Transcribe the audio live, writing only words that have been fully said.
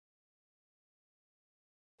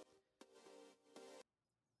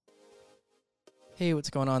Hey,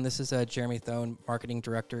 what's going on? This is Jeremy Thone, Marketing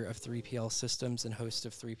Director of 3PL Systems and host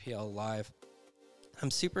of 3PL Live.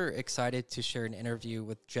 I'm super excited to share an interview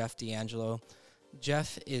with Jeff D'Angelo.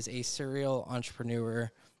 Jeff is a serial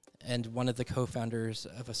entrepreneur and one of the co-founders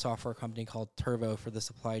of a software company called Turvo for the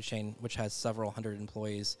supply chain, which has several hundred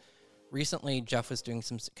employees. Recently, Jeff was doing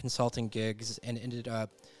some consulting gigs and ended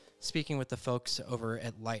up speaking with the folks over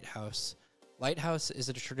at Lighthouse. Lighthouse is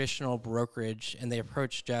a traditional brokerage, and they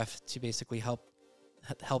approached Jeff to basically help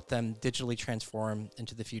them digitally transform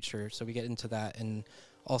into the future. So we get into that and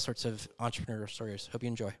all sorts of entrepreneurial stories. Hope you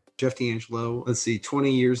enjoy. Jeff D'Angelo,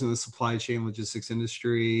 20 years in the supply chain logistics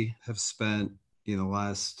industry, have spent, the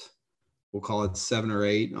last, we'll call it 7 or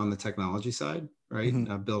 8 on the technology side, right?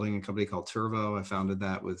 Mm-hmm. Building a company called Turvo. I founded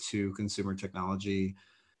that with 2 consumer technology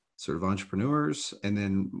sort of entrepreneurs. And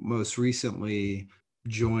then most recently,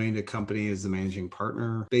 joined a company as the managing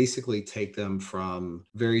partner, basically take them from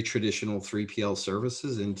very traditional 3PL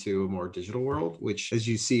services into a more digital world, which, as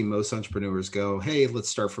you see, most entrepreneurs go, hey, let's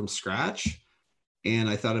start from scratch. And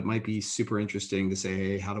I thought it might be super interesting to say,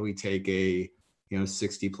 hey, how do we take a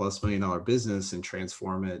 $60+ million business and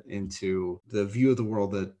transform it into the view of the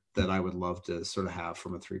world that I would love to sort of have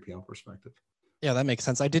from a 3PL perspective. Yeah, that makes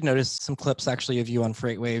sense. I did notice some clips actually of you on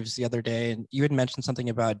FreightWaves the other day, and you had mentioned something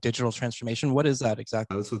about digital transformation. What is that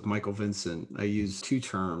exactly? I was with Michael Vincent. I use 2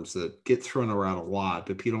 terms that get thrown around a lot,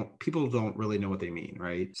 but people don't really know what they mean,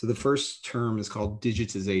 right? So the first term is called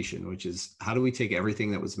digitization, which is how do we take everything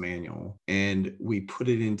that was manual and we put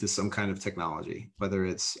it into some kind of technology, whether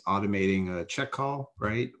it's automating a check call,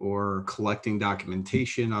 right? Or collecting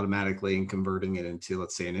documentation automatically and converting it into,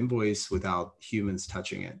 let's say, an invoice without humans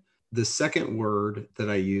touching it. The second word that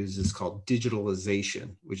I use is called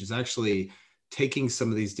digitalization, which is actually taking some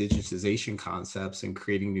of these digitization concepts and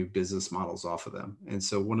creating new business models off of them. And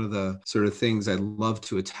so one of the sort of things I love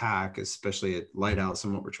to attack, especially at Lighthouse,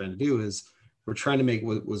 and what we're trying to do is we're trying to make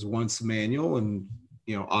what was once manual and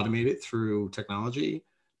automate it through technology.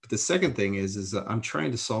 But the second thing is that I'm trying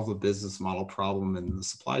to solve a business model problem in the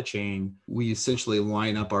supply chain. We essentially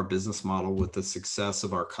line up our business model with the success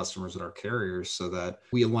of our customers and our carriers so that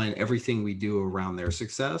we align everything we do around their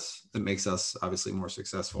success that makes us obviously more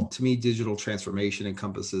successful. To me, digital transformation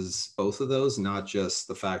encompasses both of those, not just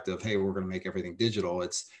the fact of, hey, we're going to make everything digital.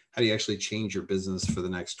 It's how do you actually change your business for the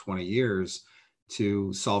next 20 years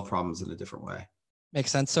to solve problems in a different way.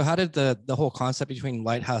 Makes sense. So how did the whole concept between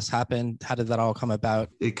Lighthouse happen? How did that all come about?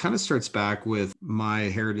 It kind of starts back with my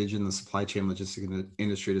heritage in the supply chain logistics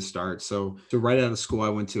industry to start. So right out of school, I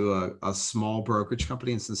went to a small brokerage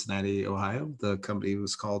company in Cincinnati, Ohio. The company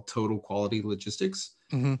was called Total Quality Logistics.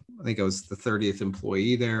 Mm-hmm. I think I was the 30th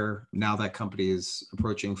employee there. Now that company is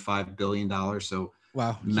approaching $5 billion. So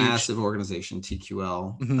wow, massive huge organization,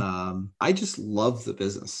 TQL. Mm-hmm. I just love the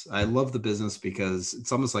business. I love the business because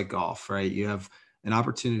it's almost like golf, right? You have an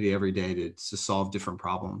opportunity every day to solve different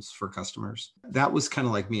problems for customers. That was kind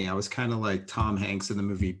of like me. I was kind of like Tom Hanks in the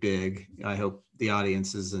movie Big. I hope the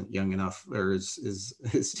audience isn't young enough or is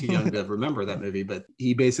too young to remember that movie. But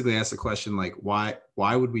he basically asked the question like, why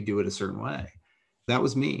would we do it a certain way? That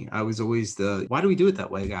was me. I was always the why do we do it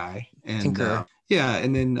that way guy. And yeah,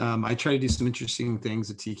 and then I tried to do some interesting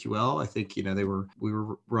things at TQL. I think we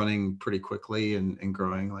were running pretty quickly and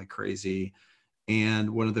growing like crazy. And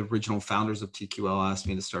one of the original founders of TQL asked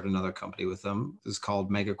me to start another company with them. It was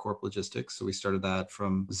called Megacorp Logistics. So we started that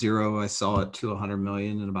from zero. I saw it to 100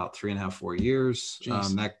 million in about 3.5, 4 years.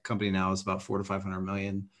 That company now is about 400 to 500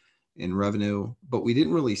 million in revenue, but we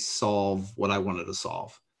didn't really solve what I wanted to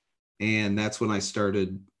solve. And that's when I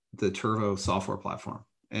started the Turvo software platform.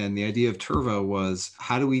 And the idea of Turvo was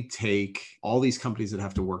how do we take all these companies that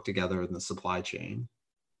have to work together in the supply chain,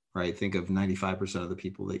 right? Think of 95% of the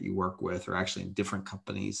people that you work with are actually in different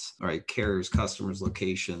companies, right? Carriers, customers,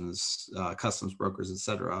 locations, customs brokers, et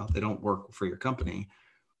cetera. They don't work for your company.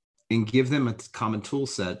 And give them a common tool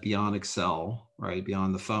set beyond Excel, right?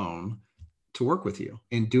 Beyond the phone to work with you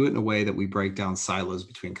and do it in a way that we break down silos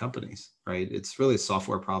between companies, right? It's really a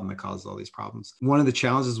software problem that causes all these problems. One of the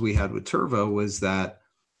challenges we had with Turvo was that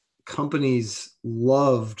companies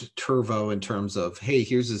loved Turvo in terms of, hey,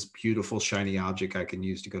 here's this beautiful shiny object I can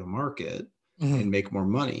use to go to market and make more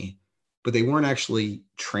money. But they weren't actually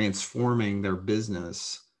transforming their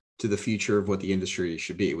business to the future of what the industry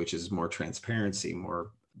should be, which is more transparency,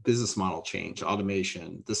 more business model change,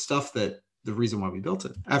 automation, the stuff that the reason why we built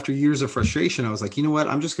it. After years of frustration, I was like, you know what?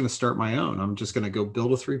 I'm just going to start my own. I'm just going to go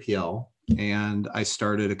build a 3PL. And I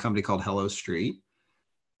started a company called Hello Street.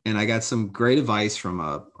 And I got some great advice from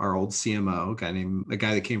our old CMO, a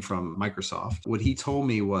guy that came from Microsoft. What he told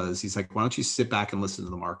me was, he's like, why don't you sit back and listen to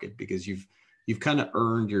the market? Because you've kind of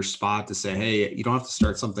earned your spot to say, hey, you don't have to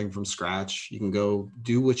start something from scratch. You can go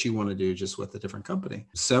do what you want to do just with a different company.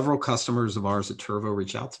 Several customers of ours at Turvo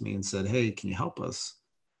reached out to me and said, hey, can you help us?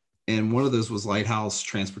 And one of those was Lighthouse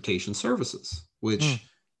Transportation Services, which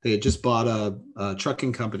they had just bought a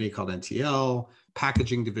trucking company called NTL,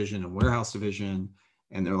 packaging division and warehouse division.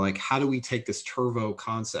 And they're like, how do we take this Turvo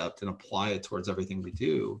concept and apply it towards everything we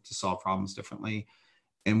do to solve problems differently?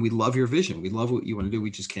 And we love your vision. We love what you want to do.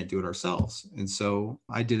 We just can't do it ourselves. And so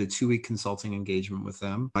I did a 2-week consulting engagement with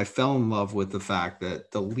them. I fell in love with the fact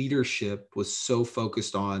that the leadership was so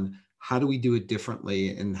focused on how do we do it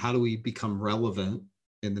differently and how do we become relevant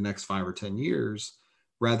in the next 5 or 10 years,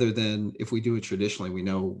 rather than if we do it traditionally, we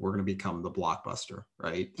know we're going to become the blockbuster,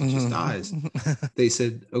 right? It just dies. They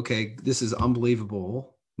said, okay, this is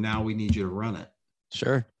unbelievable. Now we need you to run it.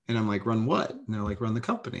 Sure. And I'm like, run what? And they're like, run the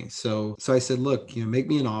company. So I said, look, make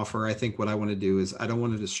me an offer. I think what I want to do is I don't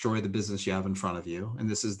want to destroy the business you have in front of you. And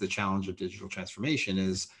this is the challenge of digital transformation,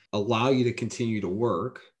 is allow you to continue to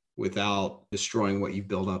work without destroying what you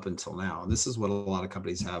built up until now. And this is what a lot of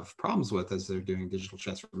companies have problems with as they're doing digital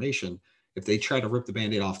transformation. If they try to rip the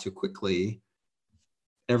Band-Aid off too quickly,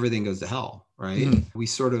 everything goes to hell, right? We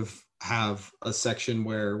sort of have a section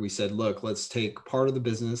where we said, look, let's take part of the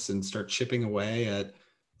business and start chipping away at,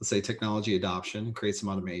 let's say, technology adoption and create some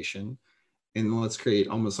automation. And let's create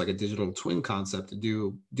almost like a digital twin concept to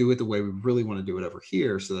do it the way we really want to do it over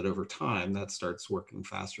here, so that over time that starts working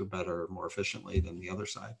faster, better, more efficiently than the other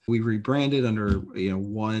side. We rebranded under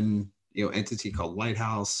one entity called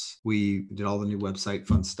Lighthouse. We did all the new website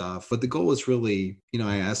fun stuff. But the goal is really,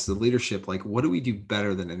 I asked the leadership, like, what do we do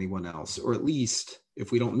better than anyone else? Or at least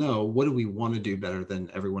if we don't know, what do we want to do better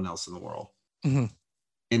than everyone else in the world? And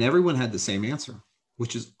everyone had the same answer,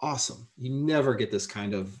 which is awesome. You never get this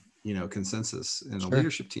kind of consensus in a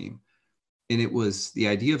leadership team. And it was the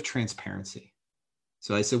idea of transparency.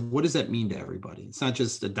 So I said, what does that mean to everybody? It's not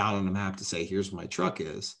just a dot on a map to say, here's where my truck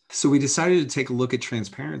is. So we decided to take a look at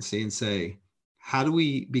transparency and say, how do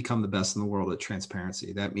we become the best in the world at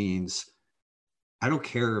transparency? That means I don't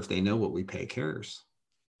care if they know what we pay carriers.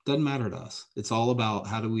 Doesn't matter to us. It's all about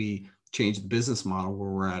how do we change the business model where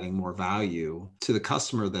we're adding more value to the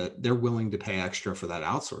customer, that they're willing to pay extra for that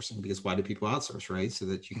outsourcing. Because why do people outsource, right? So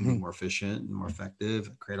that you can be more efficient and more effective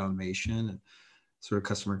and create automation and sort of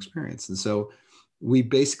customer experience. And so we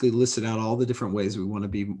basically listed out all the different ways we want to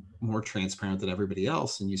be more transparent than everybody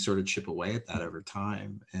else. And you sort of chip away at that over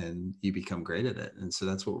time and you become great at it. And so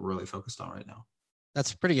that's what we're really focused on right now.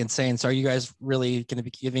 That's pretty insane. So are you guys really going to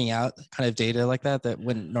be giving out kind of data like that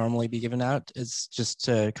wouldn't normally be given out? Is just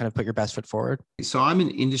to kind of put your best foot forward? So I'm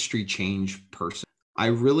an industry change person. I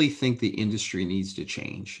really think the industry needs to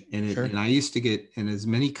change. And I used to get in as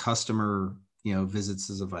many customer,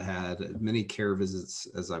 visits as I've had, as many care visits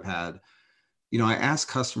as I've had. I ask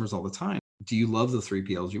customers all the time, do you love the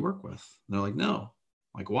 3PLs you work with? And they're like, no.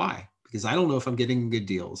 I'm like, why? Because I don't know if I'm getting good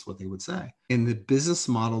deals, what they would say. And the business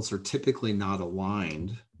models are typically not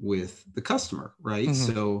aligned with the customer, right?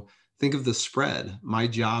 So think of the spread. My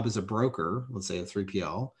job as a broker, let's say a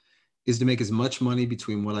 3PL, is to make as much money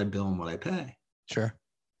between what I bill and what I pay. Sure.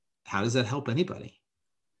 How does that help anybody?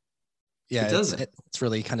 Yeah, it doesn't. It's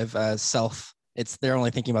really kind of they're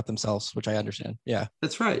only thinking about themselves, which I understand. Yeah.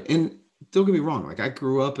 That's right. And don't get me wrong. Like, I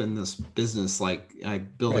grew up in this business, like I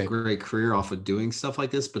built a great career off of doing stuff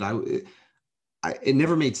like this, but it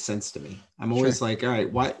never made sense to me. I'm always like, all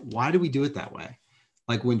right, why do we do it that way?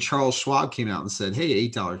 Like when Charles Schwab came out and said, hey,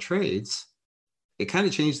 $8 trades, it kind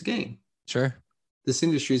of changed the game. Sure. This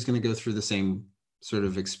industry is going to go through the same sort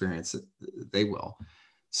of experience that they will.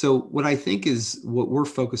 So what I think is what we're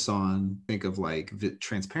focused on, think of like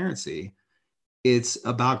transparency. It's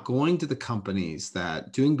about going to the companies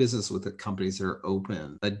that doing business with the companies that are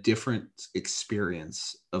open, a different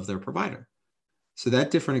experience of their provider. So that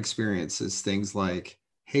different experience is things like,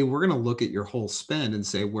 hey, we're going to look at your whole spend and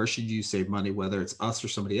say, where should you save money, whether it's us or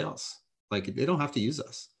somebody else? Like, they don't have to use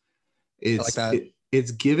us.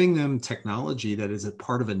 It's giving them technology that is a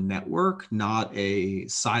part of a network, not a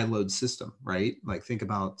siloed system, right? Like, think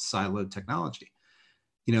about siloed technology.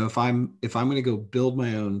 If I'm going to go build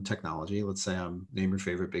my own technology, let's say I'm name your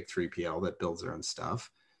favorite big 3PL that builds their own stuff,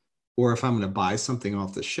 or if I'm going to buy something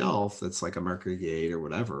off the shelf that's like a Mercury Gate or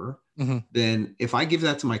whatever, then if I give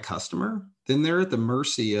that to my customer, then they're at the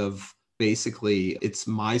mercy of basically it's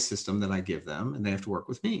my system that I give them and they have to work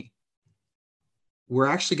with me. We're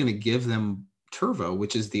actually going to give them Turvo,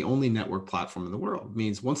 which is the only network platform in the world. It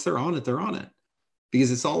means once they're on it, they're on it.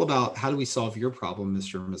 because it's all about how do we solve your problem,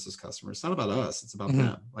 Mr. and Mrs. Customer. It's not about us. It's about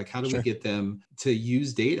them. Like, how do we get them to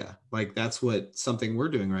use data? Like, that's what something we're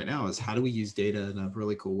doing right now is how do we use data in a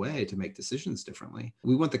really cool way to make decisions differently?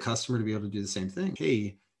 We want the customer to be able to do the same thing.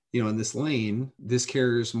 Hey, in this lane, this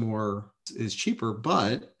carrier is cheaper,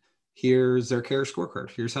 but here's their carrier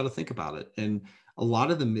scorecard. Here's how to think about it. And a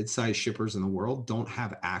lot of the mid-sized shippers in the world don't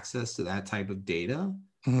have access to that type of data,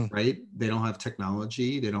 right? They don't have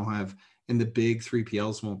technology. They don't have, and the big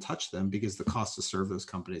 3PLs won't touch them because the cost to serve those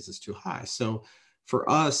companies is too high. So for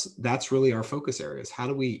us, that's really our focus areas. How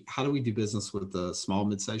do we do business with the small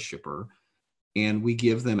mid-sized shipper? And we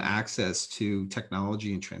give them access to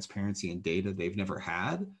technology and transparency and data they've never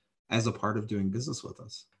had as a part of doing business with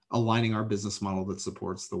us, aligning our business model that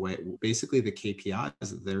supports basically the KPIs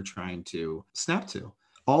that they're trying to snap to.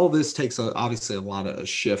 All this takes obviously a lot of a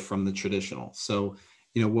shift from the traditional. So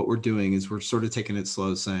what we're doing is we're sort of taking it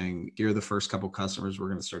slow, saying, here are the first couple customers we're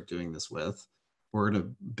going to start doing this with. We're going to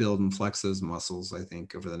build and flex those muscles, I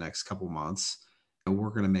think, over the next couple months. And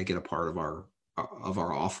we're going to make it a part of our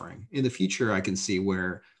offering. In the future, I can see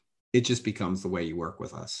where it just becomes the way you work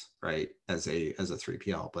with us, right? As a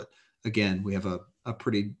 3PL. But again, we have a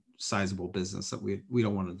pretty sizable business that we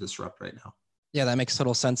don't want to disrupt right now. Yeah, that makes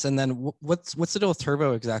total sense. And then what's the deal with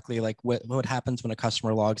Turvo exactly? Like what happens when a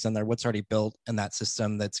customer logs in there? What's already built in that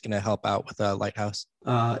system that's going to help out with a Lighthouse?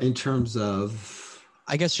 In terms of,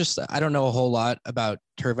 I guess I don't know a whole lot about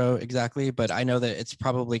Turvo exactly, but I know that it's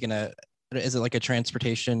probably is it like a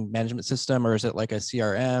transportation management system, or is it like a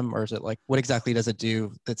CRM, or is it like, what exactly does it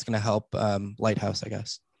do that's going to help Lighthouse, I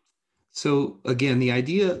guess? So again, the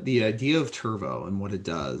idea of Turvo and what it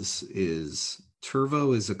does is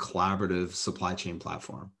Turvo is a collaborative supply chain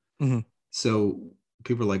platform. So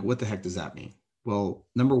people are like, what the heck does that mean? Well,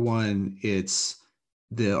 number one,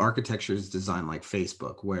 the architecture is designed like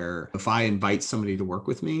Facebook, where if I invite somebody to work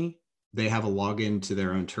with me, they have a login to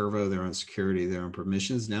their own Turvo, their own security, their own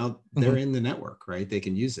permissions. Now they're in the network, right? They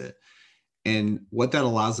can use it. And what that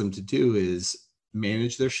allows them to do is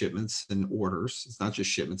manage their shipments and orders. It's not just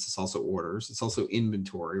shipments, it's also orders. It's also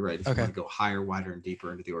inventory, right? If you want to go higher, wider, and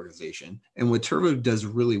deeper into the organization. And what Turvo does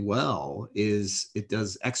really well is it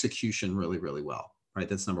does execution really, really well, right?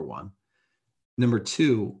 That's number one. Number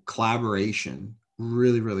two, collaboration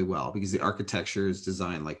really, really well, because the architecture is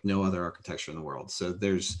designed like no other architecture in the world. So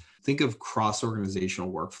think of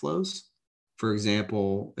cross-organizational workflows. For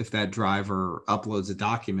example, if that driver uploads a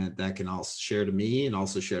document, that can also share to me and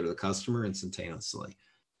also share to the customer instantaneously.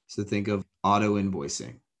 So think of auto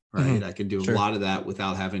invoicing, right? I can do a lot of that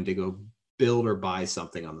without having to go build or buy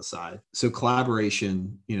something on the side. So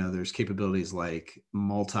collaboration, there's capabilities like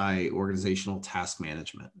multi-organizational task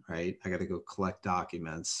management, right? I got to go collect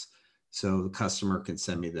documents so the customer can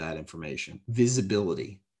send me that information.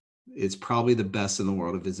 Visibility. It's probably the best in the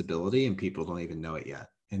world of visibility, and people don't even know it yet.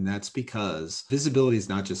 And that's because visibility is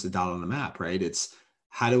not just a dot on the map, right? It's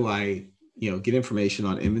how do I, get information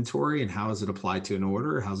on inventory, and how is it applied to an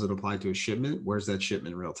order? How's it applied to a shipment? Where's that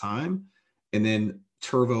shipment in real time? And then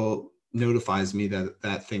Turvo notifies me that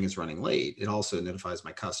that thing is running late. It also notifies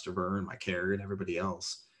my customer and my carrier and everybody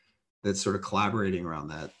else that's sort of collaborating around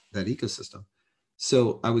that ecosystem.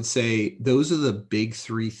 So I would say those are the big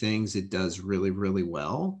three things it does really, really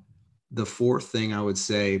well. The fourth thing I would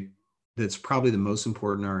say that's probably the most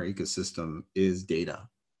important in our ecosystem is data.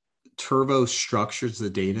 Turvo structures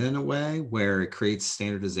the data in a way where it creates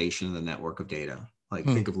standardization in the network of data. Like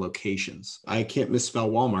think of locations. I can't misspell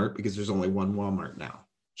Walmart because there's only one Walmart now.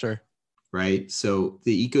 Sure. Right. So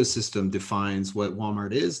the ecosystem defines what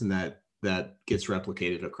Walmart is, and that gets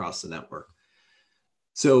replicated across the network.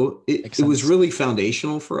 So it was really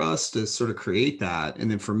foundational for us to sort of create that.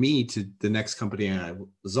 And then for me, to the next company I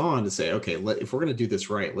was on, to say, okay, if we're going to do this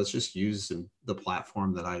right, let's just use the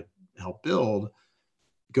platform that I helped build,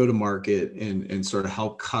 go to market and sort of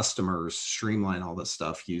help customers streamline all this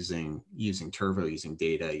stuff using Turvo, using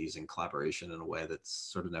data, using collaboration in a way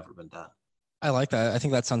that's sort of never been done. I like that. I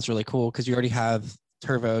think that sounds really cool because you already have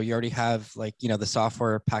Turvo, you already have the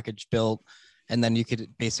software package built. And then you could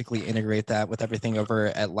basically integrate that with everything over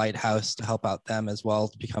at Lighthouse to help out them as well,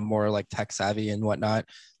 to become more like tech savvy and whatnot.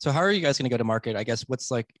 So how are you guys going to go to market? I guess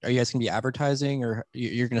are you guys going to be advertising, or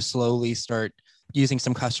you're going to slowly start using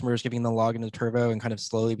some customers, giving them log into Turvo and kind of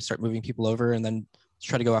slowly start moving people over and then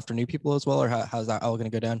try to go after new people as well? Or how's that all going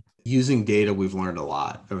to go down? Using data, we've learned a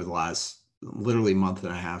lot over the last literally month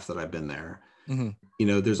and a half that I've been there.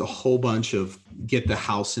 There's a whole bunch of get the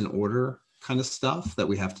house in order kind of stuff that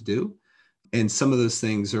we have to do. And some of those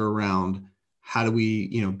things are around how do we,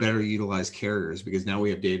 better utilize carriers? Because now we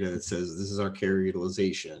have data that says this is our carrier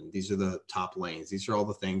utilization. These are the top lanes. These are all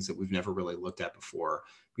the things that we've never really looked at before,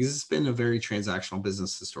 because it's been a very transactional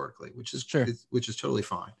business historically, which is Sure. which is totally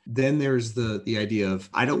fine. Then there's the idea of,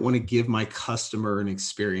 I don't want to give my customer an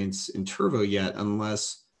experience in Turvo yet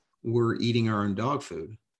unless we're eating our own dog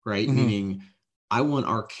food, right? Mm-hmm. Meaning, I want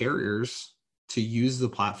our carriers to use the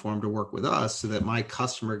platform to work with us so that my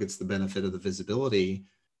customer gets the benefit of the visibility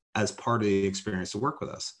as part of the experience to work with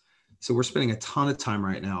us. So we're spending a ton of time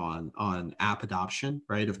right now on app adoption,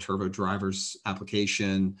 right? Of Turvo Driver's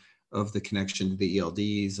application, of the connection to the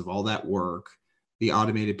ELDs, of all that work, the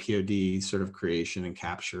automated POD sort of creation and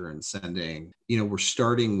capture and sending. We're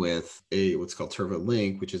starting with what's called Turvo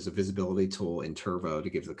Link, which is a visibility tool in Turvo to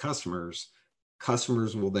give the customers.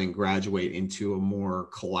 Customers will then graduate into a more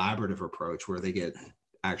collaborative approach where they get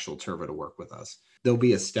actual Turvo to work with us. There'll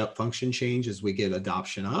be a step function change as we get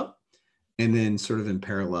adoption up. And then sort of in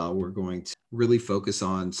parallel, we're going to really focus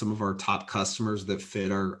on some of our top customers that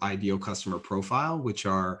fit our ideal customer profile, which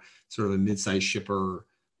are sort of a mid-sized shipper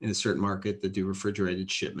in a certain market that do refrigerated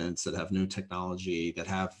shipments, that have no technology, that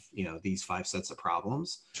have, these 5 sets of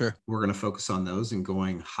problems. Sure. We're going to focus on those and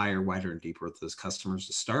going higher, wider, and deeper with those customers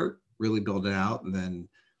to start, really build it out. And then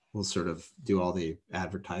we'll sort of do all the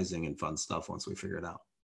advertising and fun stuff once we figure it out.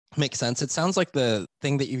 Makes sense. It sounds like the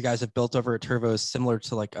thing that you guys have built over at Turvo is similar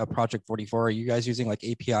to like a Project 44. Are you guys using like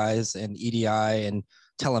APIs and EDI and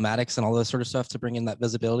telematics and all this sort of stuff to bring in that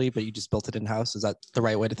visibility, but you just built it in-house? Is that the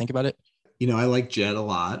right way to think about it? I like Jet a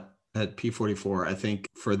lot at P44. I think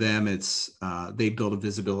for them, it's they build a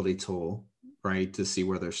visibility tool, right, to see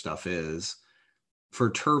where their stuff is.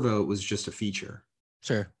 For Turvo, it was just a feature.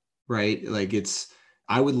 Sure. Right? Like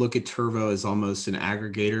I would look at Turvo as almost an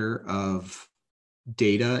aggregator of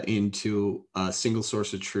data into a single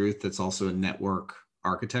source of truth that's also a network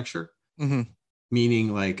architecture. Mm-hmm.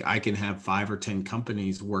 Meaning, like, I can have 5 or 10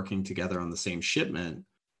 companies working together on the same shipment,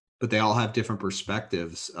 but they all have different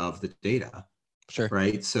perspectives of the data. Sure.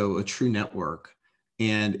 Right? So a true network.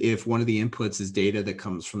 And if one of the inputs is data that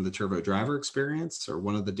comes from the Turvo driver experience, or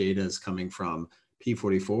one of the data is coming from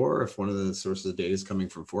P44, if one of the sources of data is coming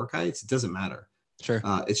from FourKites, it doesn't matter. Sure.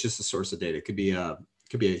 It's just a source of data. It could be a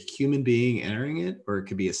human being entering it, or it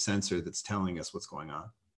could be a sensor that's telling us what's going on.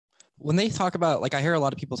 When they talk about, like, I hear a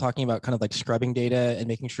lot of people talking about kind of like scrubbing data and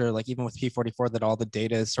making sure, like, even with P44, that all the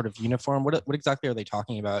data is sort of uniform. What exactly are they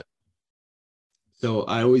talking about? So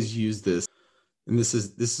I always use this, and this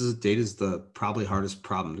is data is the probably hardest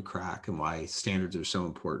problem to crack, and why standards are so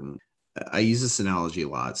important. I use this analogy a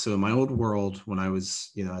lot. So in my old world, when I was,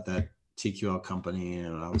 at that TQL company,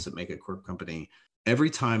 and I was at Make It Corp company, every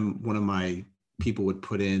time one of my people would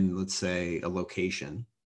put in, let's say, a location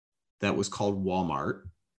that was called Walmart,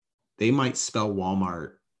 they might spell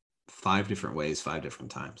Walmart 5 different ways, 5 different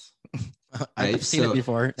times. I've Right? seen it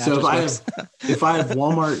before. So if I have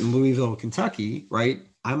Walmart in Louisville, Kentucky, right,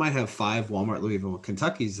 I might have 5 Walmart Louisville,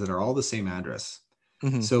 Kentuckys that are all the same address.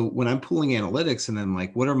 Mm-hmm. So when I'm pulling analytics and then,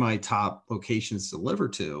 like, what are my top locations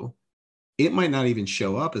delivered to, it might not even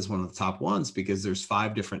show up as one of the top ones, because there's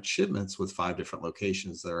 5 different shipments with 5 different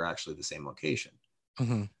locations that are actually the same location.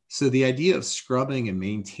 Mm-hmm. So the idea of scrubbing and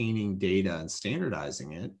maintaining data and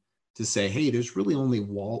standardizing it to say, hey, there's really only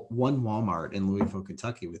one Walmart in Louisville,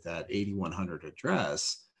 Kentucky with that 8100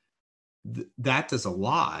 address, that does a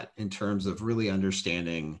lot in terms of really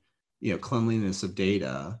understanding, cleanliness of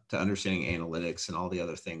data, to understanding analytics and all the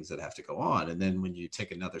other things that have to go on. And then when you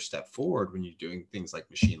take another step forward, when you're doing things like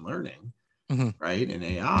machine learning, Mm-hmm. right, and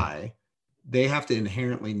AI, they have to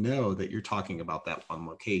inherently know that you're talking about that one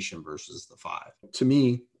location versus the 5. To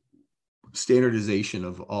me, standardization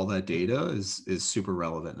of all that data is super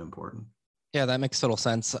relevant and important. Yeah, that makes total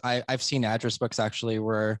sense. I've seen address books actually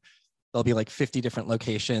where there'll be like 50 different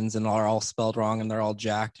locations and they're all spelled wrong and they're all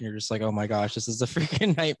jacked. And you're just like, oh my gosh, this is a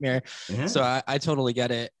freaking nightmare. Yeah. So I totally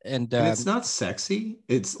get it. And it's not sexy.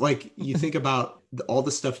 It's like, you think about all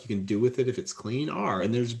the stuff you can do with it if it's clean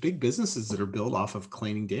and there's big businesses that are built off of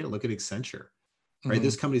cleaning data. Look at Accenture, right? Mm-hmm.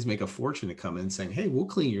 Those companies make a fortune to come in saying, hey, we'll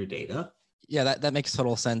clean your data. Yeah, that makes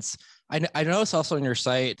total sense. I noticed also on your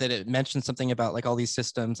site that it mentioned something about like all these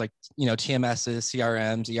systems, like, TMSs,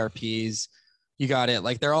 CRMs, ERPs. You got it.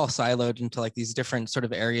 Like, they're all siloed into like these different sort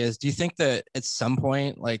of areas. Do you think that at some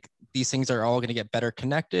point, like, these things are all going to get better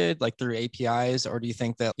connected, like through APIs? Or do you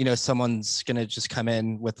think that, someone's going to just come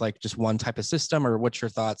in with like just one type of system? Or what's your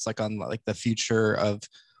thoughts like on like the future of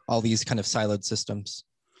all these kind of siloed systems?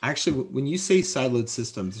 Actually, when you say siloed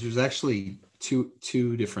systems, there's actually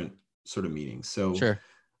two different sort of meanings. So sure.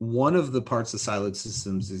 one of the parts of siloed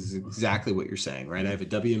systems is exactly what you're saying, right? I have a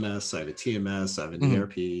WMS, I have a TMS, I have an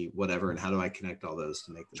ERP, whatever. And how do I connect all those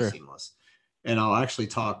to make them seamless? And I'll actually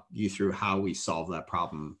talk you through how we solve that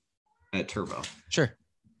problem at Turvo. Sure.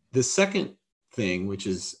 The second thing, which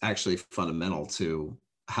is actually fundamental to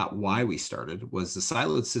why we started, was the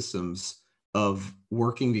siloed systems of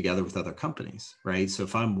working together with other companies, right? So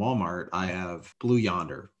if I'm Walmart, I have Blue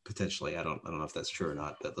Yonder, potentially. I don't know if that's true or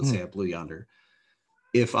not, but let's say I have Blue Yonder.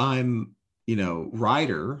 If I'm,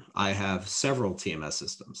 Ryder, I have several TMS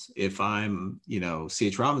systems. If I'm,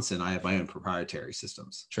 C.H. Robinson, I have my own proprietary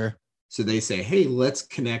systems. Sure. So they say, hey, let's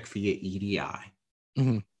connect via EDI.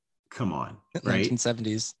 Come on, right?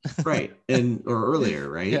 1970s. Right. Or earlier,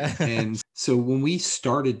 right? Yeah. And so when we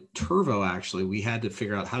started Turvo, actually, we had to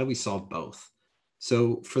figure out how do we solve both.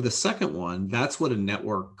 So for the second one, that's what a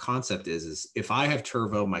network concept is if I have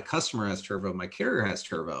Turvo, my customer has Turvo, my carrier has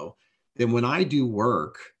Turvo, then when I do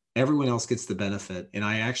work, everyone else gets the benefit. And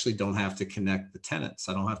I actually don't have to connect the tenants.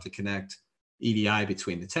 I don't have to connect EDI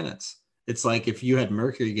between the tenants. It's like if you had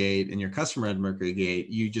MercuryGate and your customer had MercuryGate,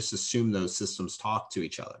 you just assume those systems talk to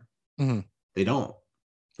each other. They don't.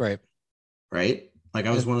 Right. Like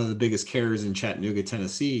I was one of the biggest carriers in Chattanooga,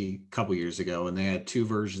 Tennessee, a couple years ago, and they had two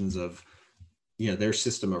versions of, their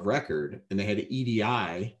system of record, and they had to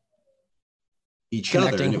EDI each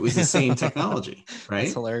other, and it was the same technology, right?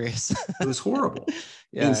 That's hilarious. It was horrible.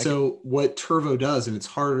 Yeah. And so what Turvo does, and it's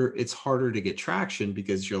harder to get traction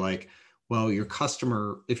because you're like, well, if your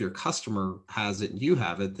customer has it and you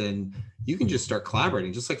have it, then you can just start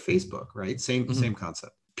collaborating, just like Facebook, right? Same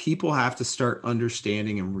concept. People have to start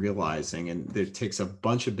understanding and realizing, and it takes a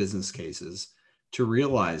bunch of business cases to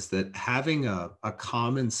realize that having a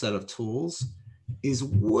common set of tools is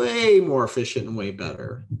way more efficient and way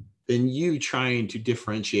better than you trying to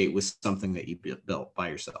differentiate with something that you built by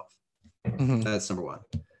yourself. That's number one.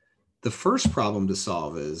 The first problem to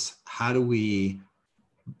solve is how do we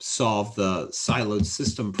solve the siloed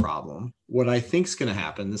system problem? What I think is going to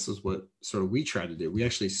happen, this is what sort of we tried to do. We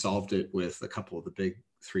actually solved it with a couple of the big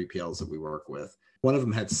 3PLs that we work with. One of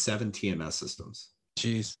them had 7 TMS systems.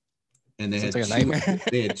 Jeez. And they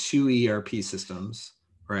had 2 ERP systems,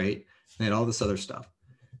 right? They had all this other stuff.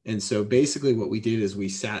 And so basically what we did is we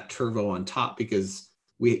sat Turvo on top because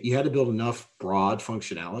you had to build enough broad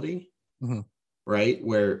functionality, right?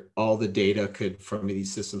 Where all the data from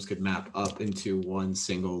these systems could map up into one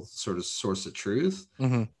single sort of source of truth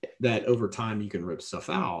that over time you can rip stuff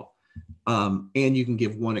out. And you can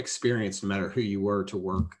give one experience no matter who you were to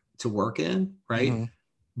work in, right?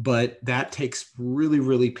 But that takes really,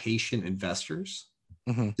 really patient investors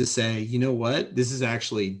to say, you know what, this is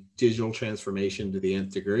actually digital transformation to the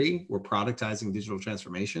nth degree. We're productizing digital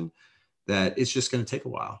transformation that it's just going to take a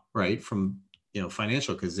while, right? From,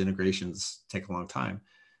 financial, because integrations take a long time.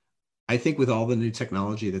 I think with all the new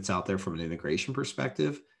technology that's out there from an integration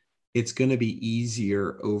perspective, it's going to be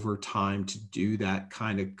easier over time to do that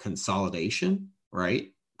kind of consolidation,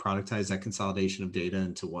 right? Productize that consolidation of data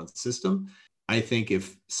into one system. I think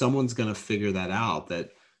if someone's going to figure that out, that,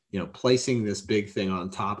 placing this big thing on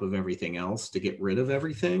top of everything else to get rid of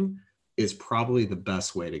everything is probably the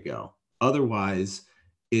best way to go. Otherwise,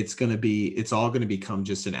 it's all going to become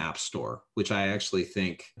just an app store, which I actually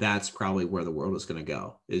think that's probably where the world is going to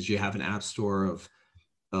go, is you have an app store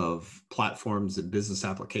of platforms and business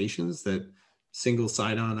applications that single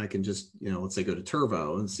sign-on. I can just, let's say go to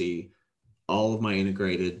Turvo and see all of my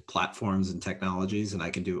integrated platforms and technologies, and I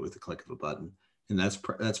can do it with the click of a button. And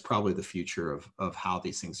that's probably the future of how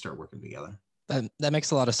these things start working together. That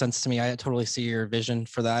makes a lot of sense to me. I totally see your vision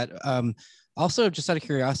for that. Also, just out of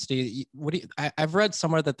curiosity, I've read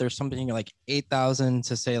somewhere that there's something like 8,000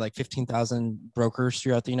 to say like 15,000 brokers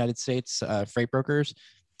throughout the United States, freight brokers.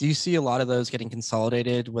 Do you see a lot of those getting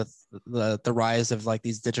consolidated with the rise of like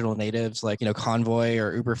these digital natives, like, Convoy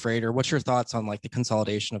or Uber Freight? Or what's your thoughts on like the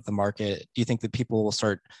consolidation of the market? Do you think that people will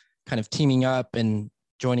start kind of teaming up and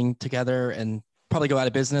joining together and probably go out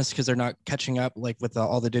of business because they're not catching up like with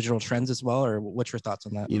all the digital trends as well? Or what's your thoughts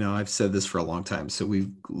on that? I've said this for a long time. So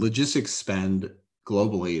logistics spend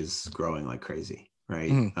globally is growing like crazy, right?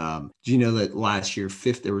 Do you know that last year,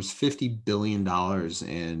 there was $50 billion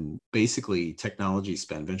in basically technology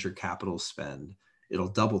spend, venture capital spend. It'll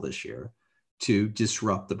double this year to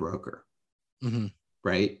disrupt the broker,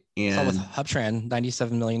 right? And so with HubTran,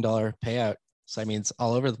 $97 million payout. So I mean, it's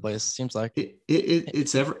all over the place. Seems like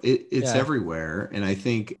it's everywhere. And I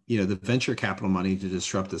think, the venture capital money to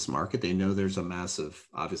disrupt this market, they know there's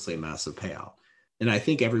obviously a massive payout. And I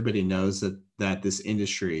think everybody knows that this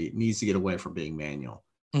industry needs to get away from being manual,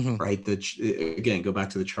 right? Again, go back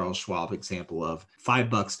to the Charles Schwab example of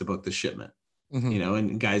 $5 to book the shipment, you know,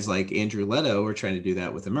 and guys like Andrew Leto are trying to do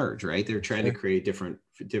that with Emerge, right? They're trying to create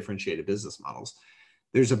differentiated business models.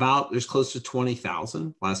 There's close to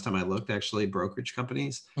 20,000 last time I looked, actually, brokerage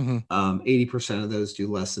companies. 80% of those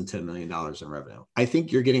do less than $10 million in revenue. I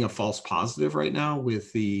think you're getting a false positive right now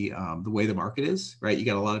with the way the market is, right? You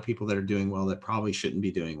got a lot of people that are doing well that probably shouldn't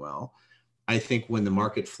be doing well. I think when the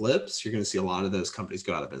market flips, you're going to see a lot of those companies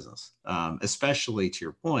go out of business, especially to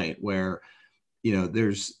your point where, you know,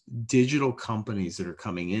 there's digital companies that are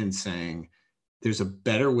coming in saying there's a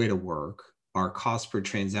better way to work. Our cost per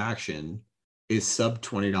transaction is sub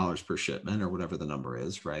 $20 per shipment or whatever the number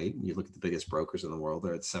is, right? You look at the biggest brokers in the world,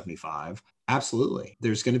 they're at 75. Absolutely.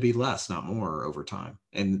 There's going to be less, not more over time.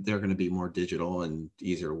 And they're going to be more digital and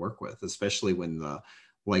easier to work with, especially when the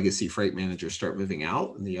legacy freight managers start moving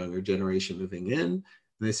out and the younger generation moving in. And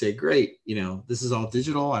they say, great, you know, this is all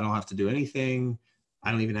digital. I don't have to do anything.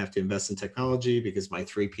 I don't even have to invest in technology because my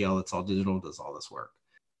 3PL, it's all digital, does all this work.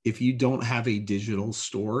 If you don't have a digital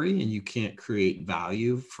story and you can't create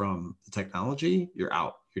value from the technology, you're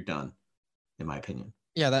out, you're done, in my opinion.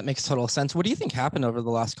 Yeah, that makes total sense. What do you think happened over the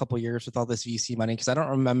last couple of years with all this VC money? Because I don't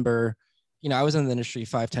remember, you know, I was in the industry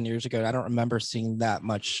 5-10 years ago, and I don't remember seeing that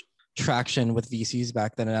much traction with VCs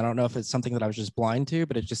back then. And I don't know if it's something that I was just blind to,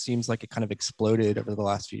 but it just seems like it kind of exploded over the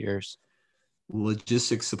last few years.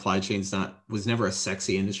 Logistics supply chains was never a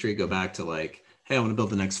sexy industry. Go back to like, hey, I want to build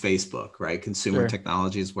the next Facebook, right? Consumer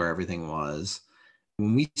technology is where everything was.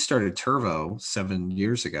 When we started Turvo 7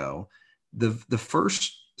 years ago, the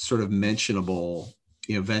first sort of mentionable,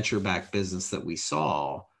 you know, venture-backed business that we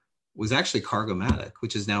saw was actually Cargomatic,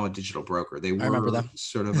 which is now a digital broker. They were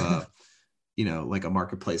sort of a, you know, like a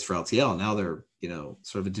marketplace for LTL. Now they're, you know,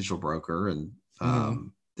 sort of a digital broker, and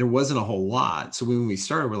there wasn't a whole lot. So when we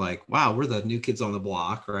started, we're like, wow, we're the new kids on the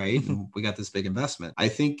block, right? And we got this big investment. I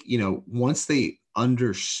think, you know, once they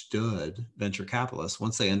understood, venture capitalists,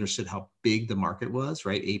 once they understood how big the market was,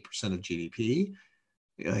 right? 8% of GDP,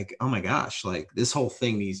 like, oh my gosh, like this whole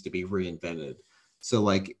thing needs to be reinvented. So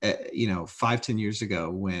like, you know, 5-10 years ago,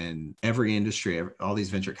 when every industry, all these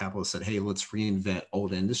venture capitalists said, hey, let's reinvent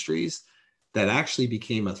old industries, that actually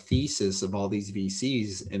became a thesis of all these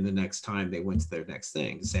VCs. And the next time they went to their next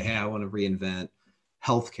thing to say, hey, I want to reinvent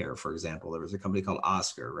healthcare, for example. There was a company called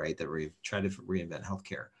Oscar, right, that tried to reinvent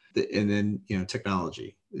healthcare. And then, you know,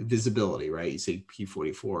 technology, visibility, right? You say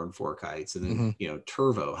P44 and FourKites, and then, you know,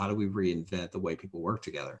 Turvo, how do we reinvent the way people work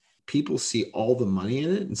together? People see all the money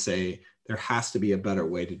in it and say, there has to be a better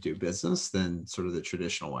way to do business than sort of the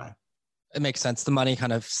traditional way. It makes sense. The money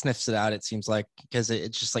kind of sniffs it out, it seems like, because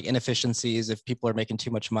it's just like inefficiencies. If people are making too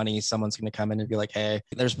much money, someone's going to come in and be like, hey,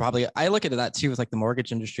 there's probably, I look at that too with like the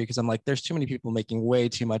mortgage industry, because I'm like, there's too many people making way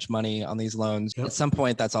too much money on these loans. At some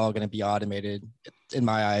point, that's all going to be automated in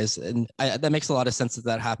my eyes. And that makes a lot of sense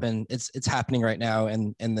that happened. It's happening right now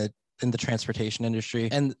in the transportation industry.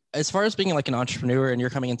 And as far as being like an entrepreneur and you're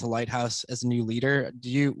coming into Lighthouse as a new leader,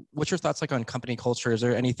 what's your thoughts like on company culture? Is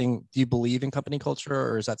there anything, do you believe in company culture,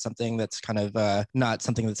 or is that something that's kind of not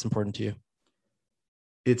something that's important to you?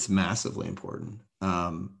 It's massively important.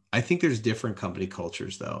 I think there's different company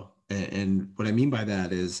cultures though. And what I mean by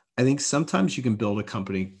that is, I think sometimes you can build a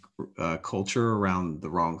company culture around the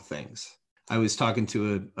wrong things. I was talking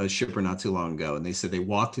to a shipper not too long ago, and they said they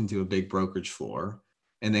walked into a big brokerage floor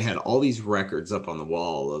and they had all these records up on the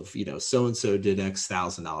wall of, you know, so-and-so did X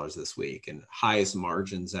 $1,000 this week and highest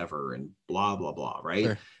margins ever and blah, blah, blah, right?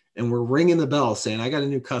 Sure. And we're ringing the bell saying, I got a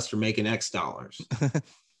new customer making X dollars,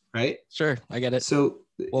 right? Sure, I get it. So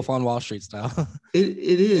Wolf on Wall Street style. it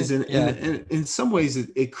is. And in some ways,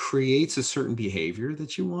 it creates a certain behavior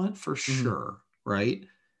that you want for sure, right?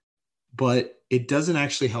 But it doesn't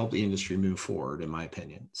actually help the industry move forward, in my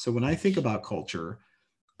opinion. So when I think about culture,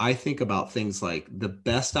 I think about things like the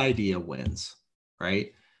best idea wins,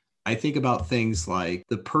 right? I think about things like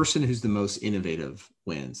the person who's the most innovative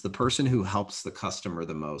wins, the person who helps the customer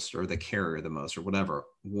the most or the carrier the most or whatever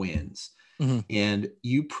wins. And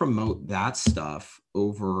you promote that stuff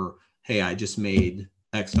over, hey, I just made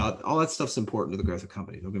X. All that stuff's important to the growth of the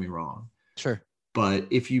company. Don't get me wrong. Sure. But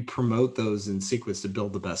if you promote those in sequence to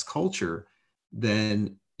build the best culture,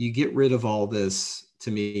 then you get rid of all this, to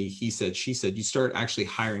me, he said, she said, you start actually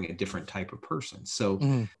hiring a different type of person. So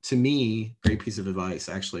to me, great piece of advice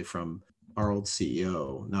actually from our old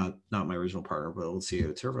CEO, not my original partner, but old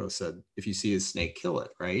CEO Turvo, said, if you see a snake, kill it,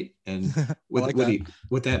 right? And what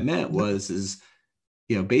that meant is,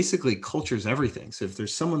 you know, basically culture is everything. So if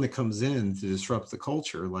there's someone that comes in to disrupt the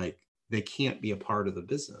culture, like they can't be a part of the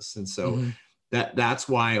business. And so that's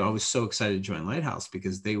why I was so excited to join Lighthouse,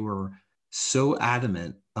 because they were so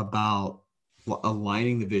adamant about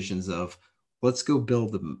aligning the visions of let's go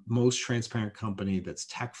build the most transparent company that's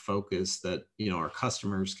tech focused, that, our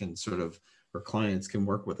customers can or clients can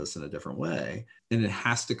work with us in a different way. And it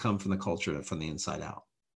has to come from the culture, from the inside out.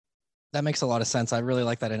 That makes a lot of sense. I really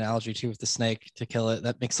like that analogy too with the snake to kill it.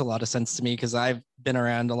 That makes a lot of sense to me because I've been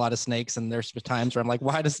around a lot of snakes and there's been times where I'm like,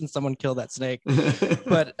 why doesn't someone kill that snake?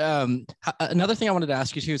 But another thing I wanted to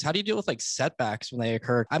ask you too is how do you deal with like setbacks when they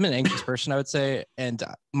occur? I'm an anxious person, I would say, and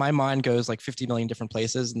my mind goes like 50 million different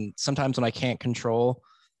places. And sometimes when I can't control,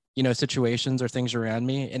 situations or things around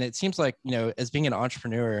me, and it seems like, as being an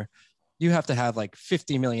entrepreneur, you have to have like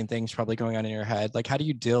 50 million things probably going on in your head. Like, how do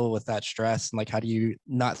you deal with that stress? And like, how do you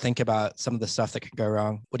not think about some of the stuff that can go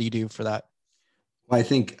wrong? What do you do for that? Well, I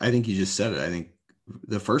think you just said it. I think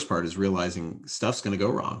the first part is realizing stuff's going to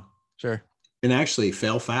go wrong. Sure. And actually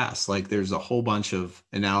fail fast. Like, there's a whole bunch of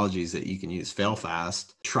analogies that you can use. Fail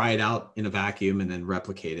fast, try it out in a vacuum, and then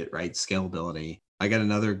replicate it, right? Scalability. I got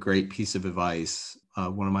another great piece of advice.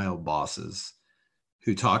 One of my old bosses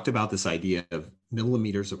who talked about this idea of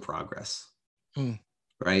millimeters of progress,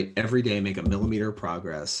 right? Every day, make a millimeter of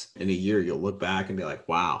progress. In a year, you'll look back and be like,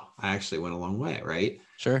 wow, I actually went a long way, right?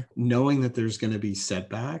 Sure. Knowing that there's going to be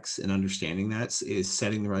setbacks and understanding that is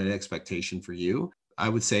setting the right expectation for you. I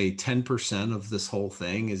would say 10% of this whole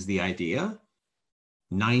thing is the idea.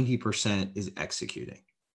 90% is executing.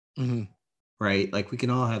 Right? Like, we can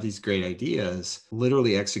all have these great ideas.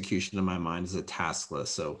 Literally, execution in my mind is a task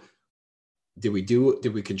list. So did we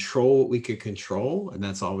control what we could control? And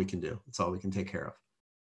that's all we can do. That's all we can take care of.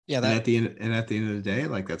 Yeah. And at the end of the day,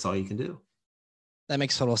 like, that's all you can do. That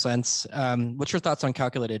makes total sense. What's your thoughts on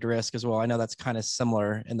calculated risk as well? I know that's kind of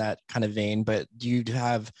similar in that kind of vein, but do you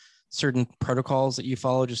have certain protocols that you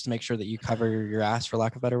follow just to make sure that you cover your ass, for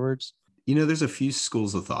lack of better words? There's a few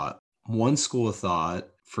schools of thought. One school of thought,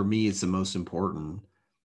 for me, it's the most important,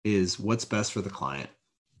 is what's best for the client.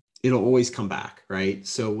 It'll always come back, right?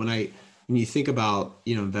 So when you think about,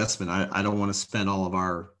 investment, I don't want to spend all of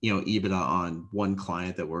our, EBITDA on one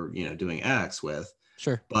client that we're, doing X with.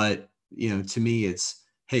 Sure. But, to me, it's,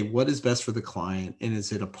 hey, what is best for the client? And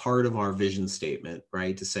is it a part of our vision statement,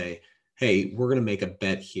 right? To say, hey, we're going to make a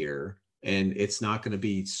bet here, and it's not going to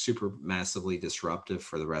be super massively disruptive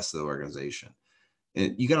for the rest of the organization.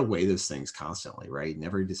 And you got to weigh those things constantly, right? In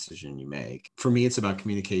every decision you make. For me, it's about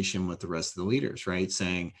communication with the rest of the leaders, right?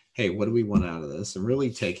 Saying, hey, what do we want out of this? And really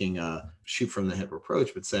taking a shoot from the hip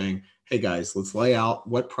approach, but saying, hey guys, let's lay out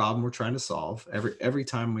what problem we're trying to solve. Every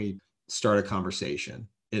time we start a conversation,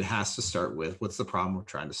 it has to start with, what's the problem we're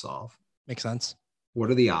trying to solve? Makes sense. What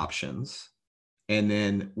are the options? And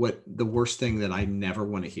then what the worst thing that I never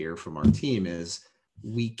want to hear from our team is,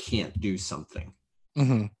 we can't do something.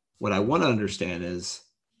 What I want to understand is,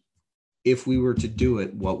 if we were to do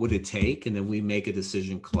it, what would it take? And then we make a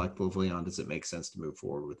decision collectively on, does it make sense to move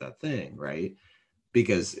forward with that thing, right?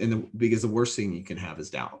 Because the worst thing you can have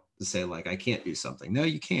is doubt, to say like, I can't do something. No,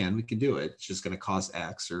 you can. We can do it. It's just going to cost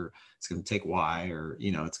X, or it's going to take Y, or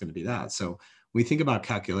it's going to be that. So we think about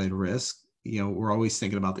calculated risk. We're always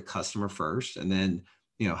thinking about the customer first, and then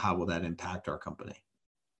how will that impact our company?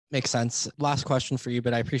 Makes sense. Last question for you,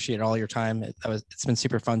 but I appreciate all your time. It's been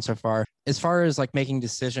super fun so far. As far as like making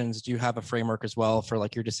decisions, do you have a framework as well for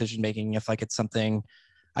like your decision making? If like it's something,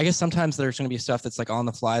 I guess sometimes there's going to be stuff that's like on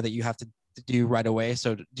the fly that you have to do right away.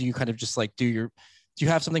 So do you kind of just like do you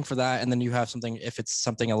have something for that? And then you have something if it's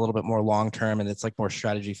something a little bit more long-term and it's like more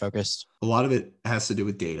strategy focused? A lot of it has to do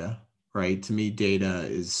with data, right? To me, data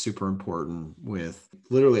is super important. With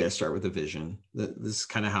literally, I start with a vision. This is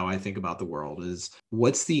kind of how I think about the world, is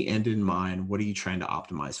what's the end in mind? What are you trying to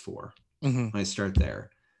optimize for? I start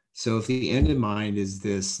there. So if the end in mind is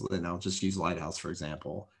this, and I'll just use Lighthouse, for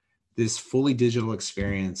example, this fully digital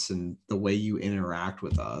experience and the way you interact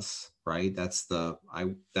with us, right? That's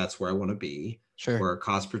where I want to be. Sure. Where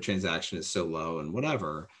cost per transaction is so low and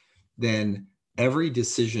whatever, then every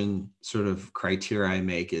decision sort of criteria I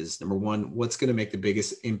make is, number one, what's going to make the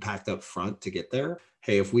biggest impact up front to get there?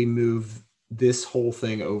 Hey, if we move this whole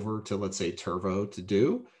thing over to, let's say, Turvo to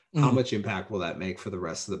do, how much impact will that make for the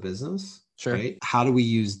rest of the business? Sure. Right? How do we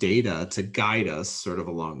use data to guide us sort of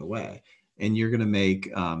along the way? And you're going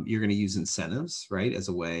to use incentives, right? As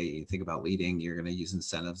a way, you think about leading, you're going to use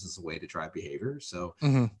incentives as a way to drive behavior. So,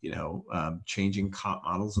 changing comp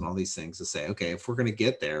models and all these things to say, okay, if we're going to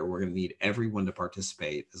get there, we're going to need everyone to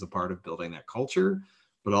participate as a part of building that culture,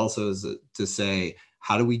 but also to say,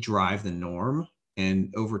 how do we drive the norm?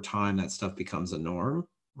 And over time, that stuff becomes a norm,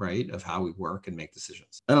 right? Of how we work and make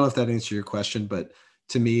decisions. I don't know if that answers your question, but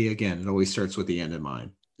to me, again, it always starts with the end in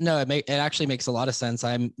mind. No, it actually makes a lot of sense.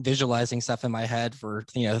 I'm visualizing stuff in my head for,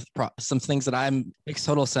 some things that makes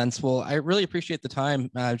total sense. Well, I really appreciate the time.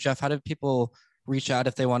 Jeff, how do people reach out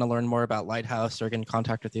if they want to learn more about Lighthouse or get in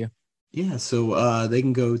contact with you? Yeah, so they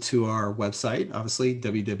can go to our website, obviously,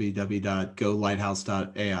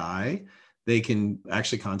 www.golighthouse.ai. They can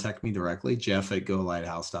actually contact me directly,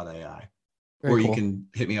 jeff@golighthouse.ai, Very or you cool. can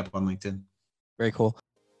hit me up on LinkedIn. Very cool.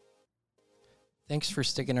 Thanks for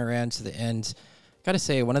sticking around to the end. Got to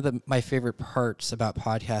say, one of my favorite parts about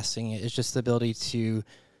podcasting is just the ability to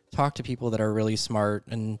talk to people that are really smart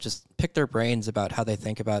and just pick their brains about how they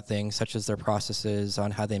think about things, such as their processes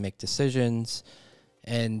on how they make decisions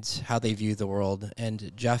and how they view the world.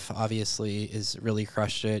 And Jeff obviously is really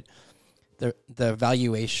crushed it. The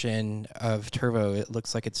valuation of Turvo, it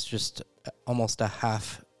looks like it's just almost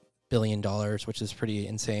 $500 million, which is pretty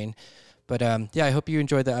insane. But yeah, I hope you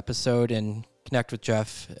enjoyed the episode and connect with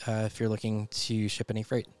Jeff if you're looking to ship any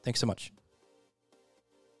freight. Thanks so much.